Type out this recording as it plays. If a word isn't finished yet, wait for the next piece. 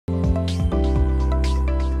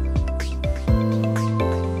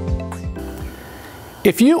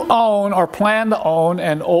If you own or plan to own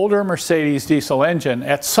an older Mercedes diesel engine,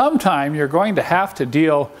 at some time you're going to have to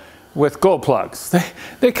deal with glow plugs.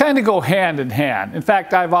 They kind of go hand in hand. In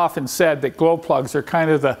fact, I've often said that glow plugs are kind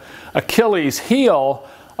of the Achilles heel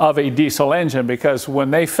of a diesel engine, because when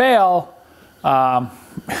they fail,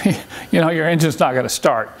 you know, your engine's not going to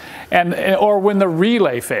start. Or when the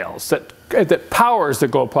relay fails that powers the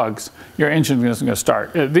glow plugs, your engine isn't going to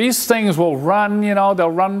start. These things will run, you know, they'll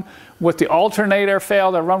run with the alternator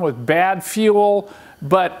fail, they'll run with bad fuel,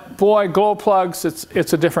 but boy, glow plugs,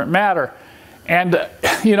 it's a different matter. And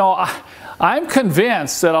you know, I'm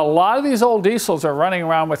convinced that a lot of these old diesels are running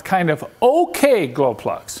around with kind of okay glow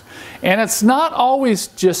plugs. And it's not always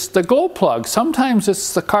just the glow plug. Sometimes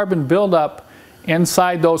it's the carbon buildup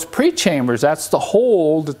inside those pre-chambers. That's the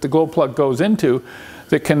hole that the glow plug goes into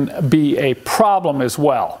that can be a problem as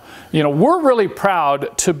well. You know, we're really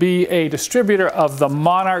proud to be a distributor of the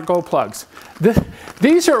Monarch glow plugs.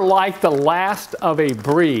 These are like the last of a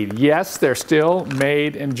breed. Yes, they're still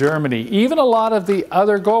made in Germany. Even a lot of the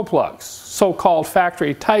other glow plugs, so-called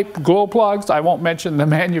factory type glow plugs, I won't mention the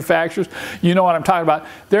manufacturers, you know what I'm talking about.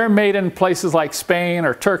 They're made in places like Spain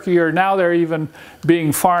or Turkey, or now they're even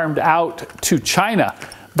being farmed out to China.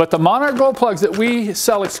 But the Monarch glow plugs that we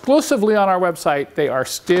sell exclusively on our website, they are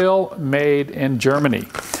still made in Germany.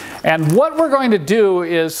 And what we're going to do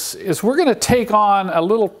is we're going to take on a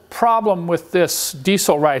little problem with this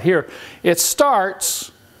diesel right here. It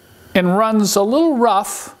starts and runs a little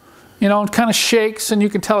rough, you know, and kind of shakes, and you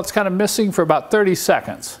can tell it's kind of missing for about 30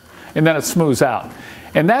 seconds, and then it smooths out.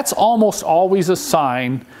 And that's almost always a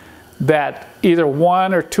sign that either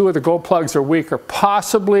one or two of the glow plugs are weak, or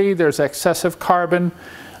possibly there's excessive carbon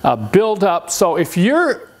buildup. So if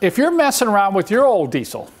you're messing around with your old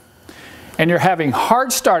diesel and you're having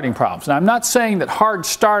hard starting problems, and I'm not saying that hard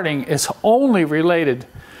starting is only related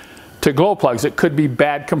to glow plugs. It could be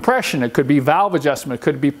bad compression, it could be valve adjustment, it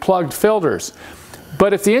could be plugged filters.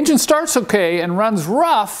 But if the engine starts okay and runs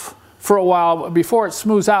rough for a while before it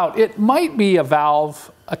smooths out, it might be a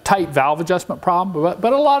tight valve adjustment problem,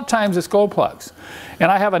 but a lot of times it's glow plugs. And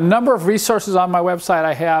I have a number of resources on my website.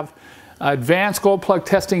 I have advanced glow plug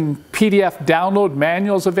testing PDF download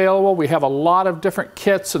manuals available. We have a lot of different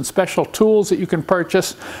kits and special tools that you can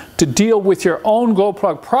purchase to deal with your own glow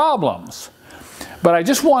plug problems. But I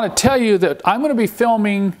just want to tell you that I'm going to be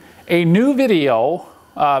filming a new video.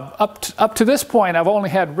 Up to this point, I've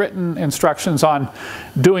only had written instructions on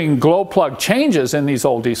doing glow plug changes in these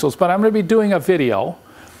old diesels, but I'm going to be doing a video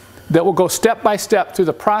that will go step by step through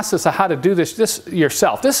the process of how to do this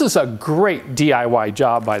yourself. This is a great DIY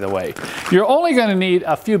job, by the way. You're only going to need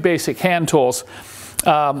a few basic hand tools.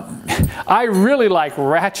 I really like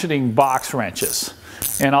ratcheting box wrenches,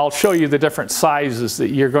 and I'll show you the different sizes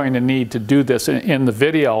that you're going to need to do this in the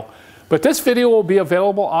video. But this video will be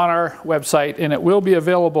available on our website, and it will be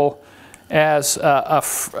available as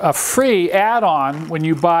a free add-on when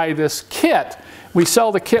you buy this kit. We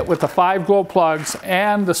sell the kit with the 5 glow plugs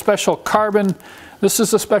and the special carbon. This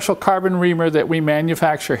is a special carbon reamer that we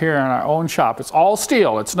manufacture here in our own shop. It's all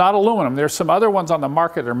steel, it's not aluminum. There's some other ones on the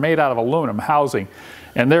market that are made out of aluminum housing,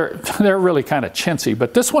 and they're really kind of chintzy.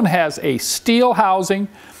 But this one has a steel housing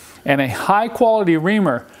and a high quality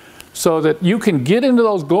reamer, so that you can get into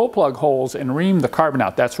those glow plug holes and ream the carbon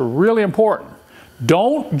out. That's really important.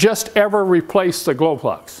 Don't just ever replace the glow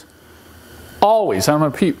plugs. Always, I'm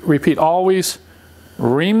going to repeat, always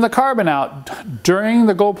ream the carbon out during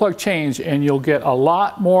the glow plug change, and you'll get a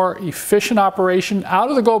lot more efficient operation out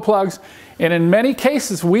of the glow plugs. And in many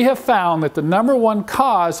cases, we have found that the #1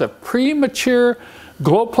 cause of premature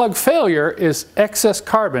glow plug failure is excess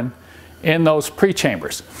carbon in those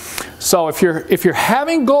pre-chambers. So if you're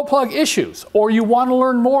having glow plug issues, or you want to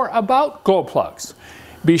learn more about glow plugs,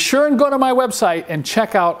 be sure and go to my website and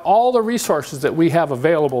check out all the resources that we have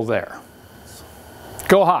available there.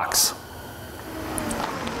 Go Hawks!